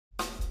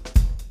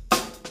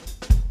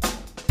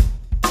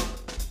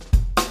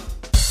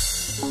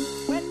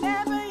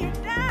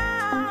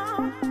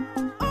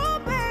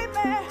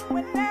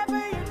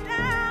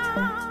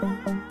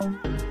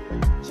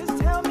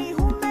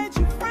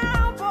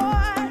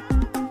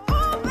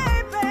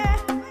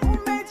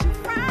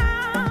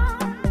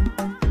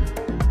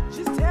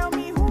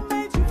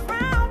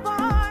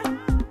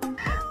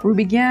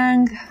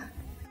Gyang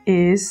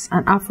is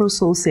an Afro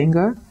soul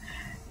singer.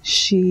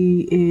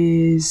 She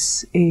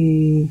is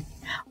a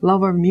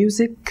lover of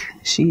music.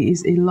 She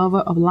is a lover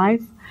of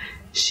life.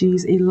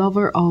 She's a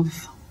lover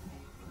of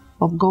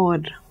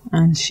God,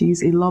 and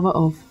she's a lover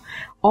of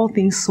all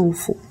things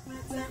soulful.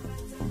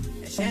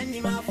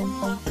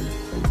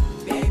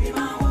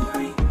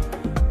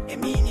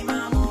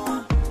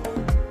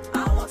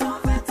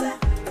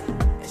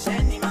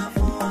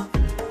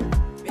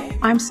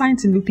 I'm signed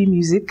to Loopy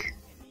Music,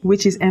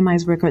 which is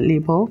MI's record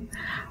label.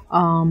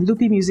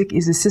 Loopy Music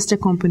is a sister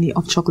company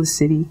of Chocolate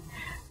City.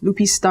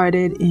 Loopy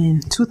started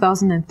in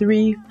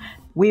 2003,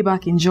 way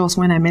back in Jos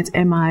when I met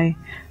MI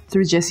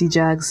through Jesse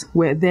Jags.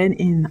 We're then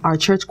in our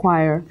church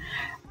choir,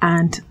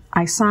 and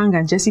I sang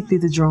and Jesse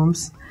played the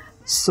drums.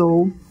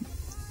 So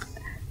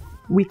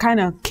we kind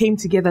of came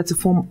together to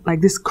form like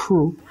this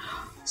crew.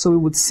 So we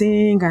would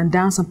sing and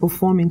dance and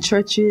perform in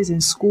churches,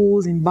 in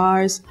schools, in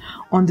bars,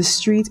 on the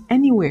street,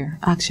 anywhere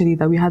actually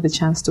that we had the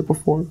chance to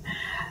perform.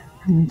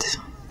 And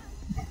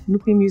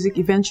Loopy Music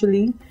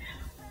eventually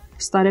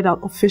started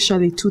out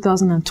officially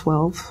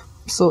 2012.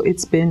 So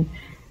it's been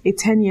a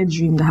 10-year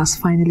dream that has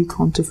finally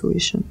come to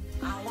fruition.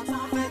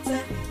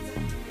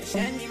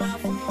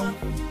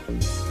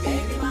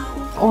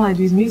 All I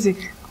do is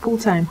music,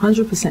 full-time,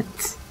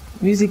 100%.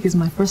 Music is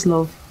my first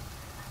love.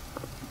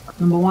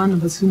 Number one,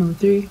 number two, number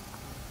three.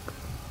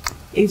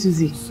 A to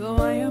Z. So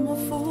I am a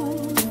fool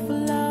for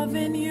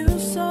loving you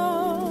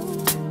so.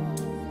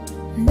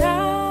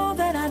 Now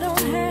that I don't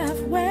have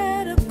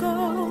where to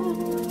go,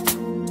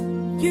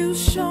 you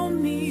show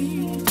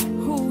me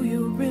who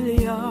you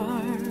really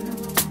are.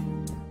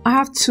 I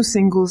have 2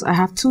 singles. I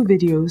have 2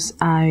 videos.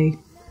 I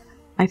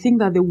think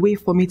that the way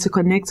for me to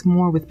connect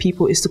more with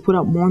people is to put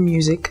out more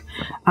music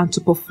and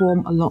to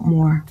perform a lot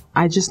more.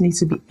 I just need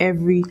to be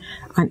every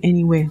and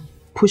anywhere.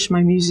 Push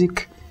my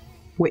music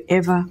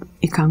wherever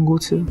it can go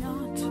to.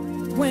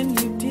 When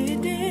you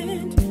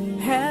didn't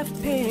have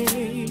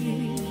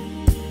pain,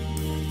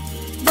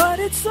 but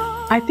it's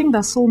all I think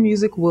that soul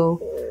music will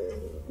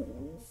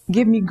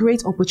give me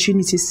great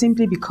opportunities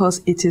simply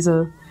because it is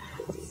a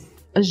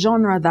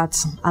genre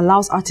that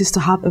allows artists to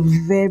have a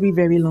very,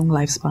 very long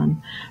lifespan.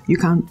 You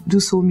can do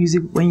soul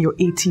music when you're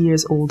 80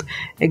 years old.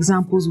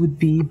 Examples would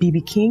be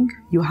B.B. King.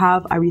 You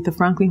have Aretha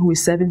Franklin, who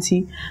is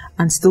 70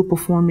 and still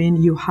performing.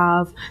 You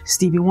have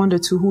Stevie Wonder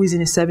too, who is in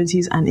his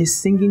 70s and is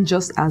singing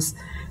just as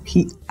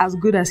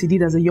good as he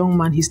did as a young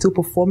man. He's still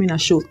performing at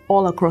shows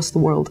all across the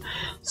world.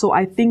 So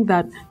I think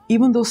that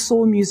even though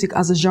soul music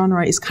as a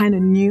genre is kind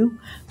of new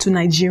to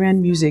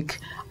Nigerian music,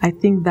 I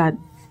think that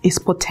its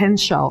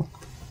potential,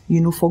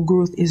 for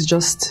growth is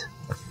just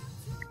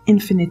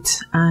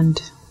infinite,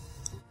 and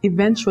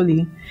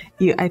eventually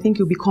I think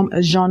it'll become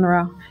a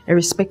genre, a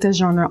respected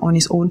genre on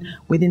its own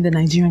within the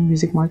Nigerian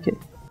music market.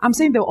 I'm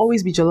saying there'll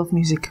always be jollof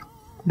music.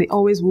 They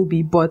always will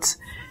be, but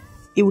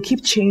it will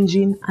keep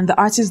changing and the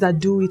artists that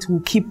do it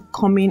will keep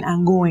coming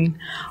and going.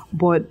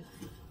 But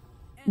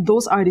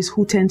those artists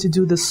who tend to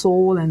do the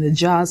soul and the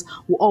jazz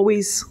will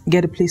always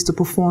get a place to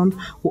perform,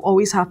 will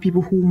always have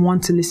people who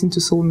want to listen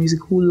to soul music,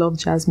 who love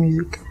jazz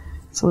music.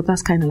 So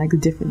that's kind of like the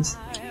difference.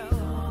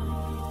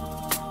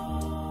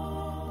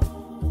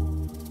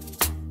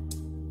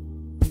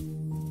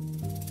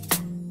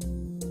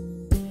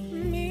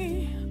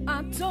 me,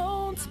 I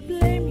don't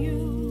blame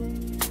you.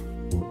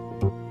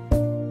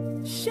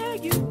 Sure,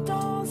 you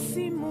don't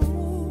see me.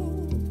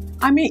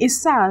 I mean, it's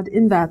sad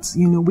in that,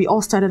 we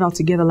all started out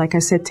together, like I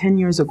said, 10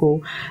 years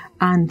ago.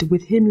 And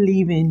with him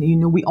leaving,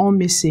 we all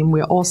miss him.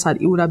 We're all sad.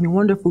 It would have been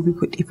wonderful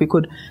if we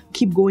could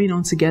keep going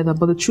on together.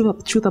 But the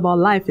truth about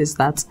life is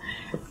that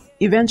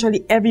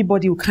eventually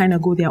everybody will kind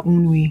of go their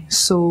own way.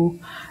 So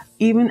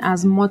even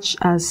as much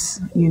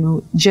as,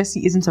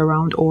 Jesse isn't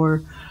around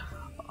or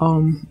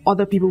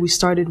other people we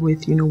started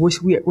with,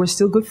 we're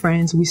still good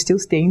friends. We still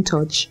stay in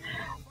touch.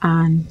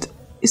 And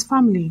it's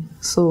family.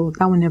 So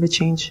that will never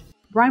change.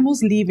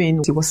 Brimo's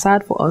leaving, it was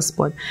sad for us,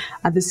 but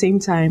at the same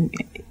time,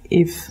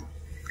 if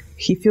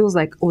he feels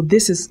like,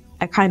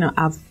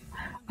 I've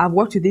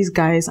worked with these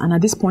guys, and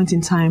at this point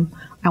in time,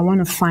 I want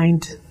to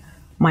find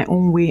my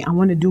own way. I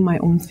want to do my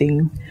own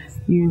thing,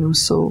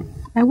 so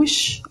I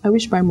wish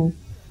Brimo,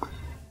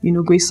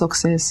 great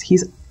success.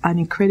 He's an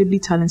incredibly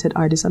talented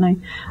artist,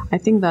 and I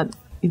think that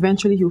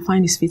eventually he'll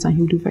find his feet and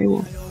he'll do very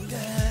well.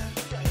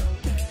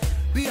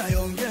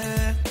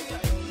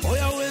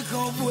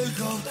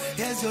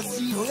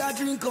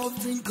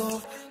 Drink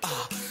up.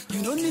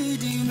 You don't need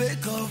the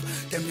makeup.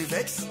 Them me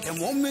vex, them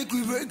won't make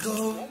we break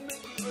up.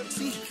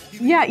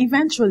 Yeah,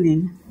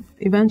 eventually.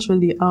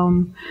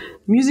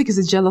 Music is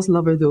a jealous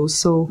lover though.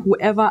 So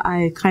whoever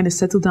I kind of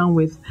settle down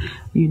with,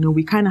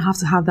 we kind of have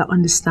to have that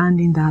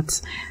understanding that,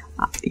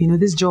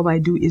 this job I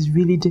do is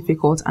really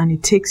difficult and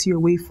it takes you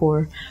away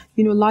for,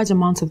 large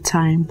amounts of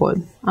time. But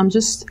I'm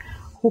just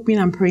hoping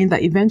and praying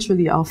that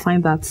eventually I'll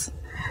find that,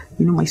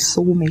 my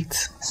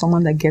soulmate,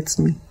 someone that gets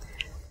me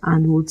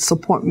and would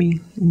support me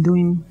in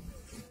doing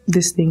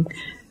this thing,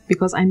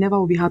 because I never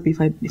will be happy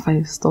if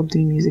I stop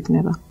doing music.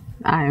 Never.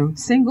 I am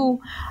single.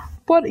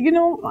 But you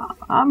know,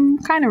 I'm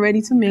kind of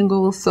ready to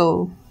mingle,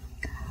 so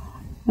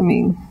I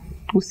mean,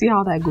 we'll see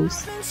how that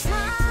goes.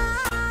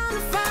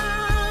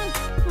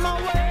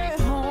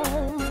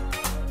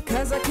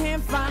 I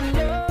can't find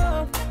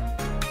love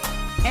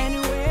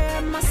anywhere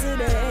in my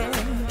city.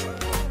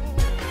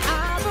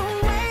 I've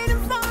been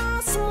waiting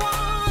for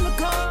someone to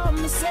come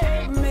and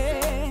save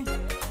me.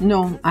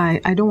 No,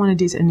 I don't want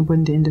to date anyone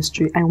in the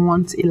industry. I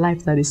want a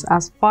life that is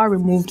as far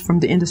removed from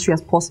the industry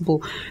as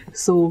possible.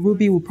 So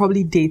Ruby will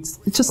probably date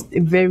just a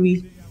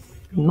very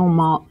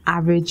normal,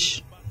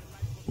 average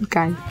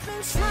guy.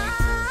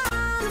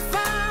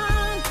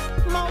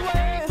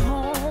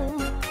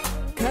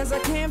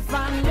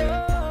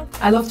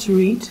 I love to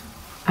read.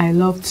 I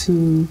love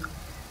to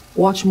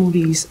watch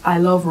movies. I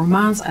love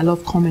romance. I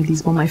love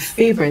comedies. But my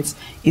favorite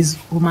is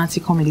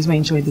romantic comedies. I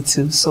enjoy the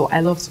two. So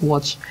I love to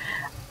watch.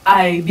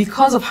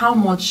 Because of how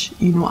much,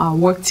 you know, our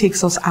work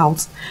takes us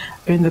out.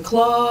 You're in the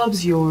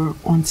clubs, you're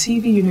on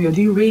TV, you know, you're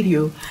doing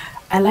radio.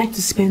 I like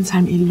to spend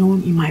time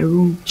alone in my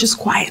room, just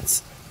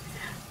quiet,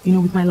 you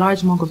know, with my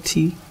large mug of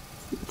tea.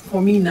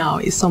 For me now,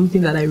 it's something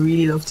that I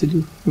really love to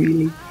do,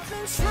 really.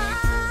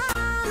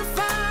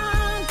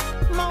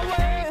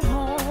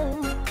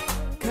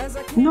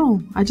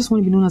 No, I just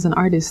want to be known as an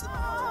artist.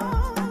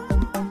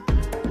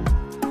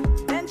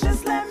 Then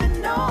just let me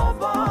know,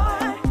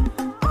 boy.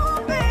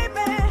 Oh,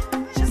 baby,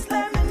 just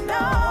let me know.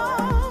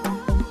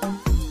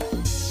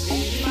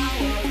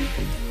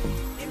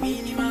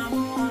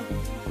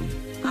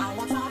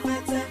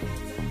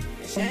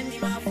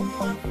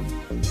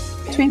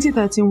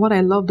 2013, what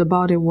I loved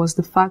about it was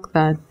the fact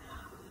that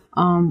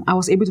I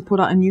was able to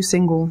put out a new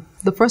single.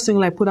 The first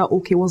single I put out,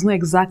 okay, was not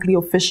exactly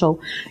official.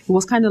 It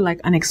was kind of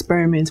like an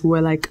experiment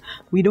where, like,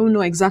 we don't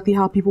know exactly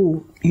how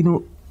people, you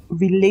know,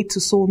 relate to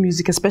soul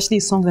music, especially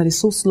a song that is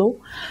so slow.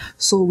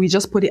 So we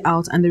just put it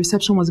out, and the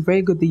reception was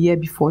very good the year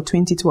before,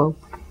 2012.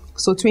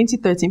 So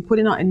 2013,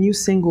 putting out a new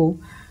single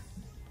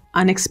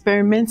and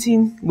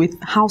experimenting with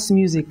house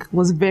music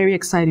was very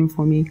exciting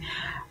for me.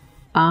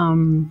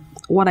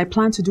 What I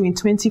plan to do in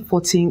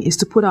 2014 is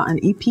to put out an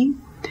EP,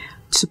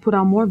 to put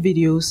out more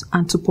videos,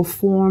 and to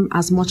perform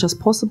as much as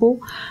possible,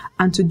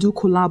 and to do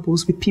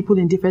collabos with people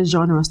in different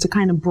genres to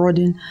kind of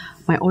broaden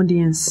my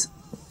audience.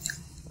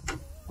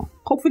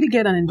 Hopefully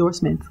get an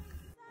endorsement.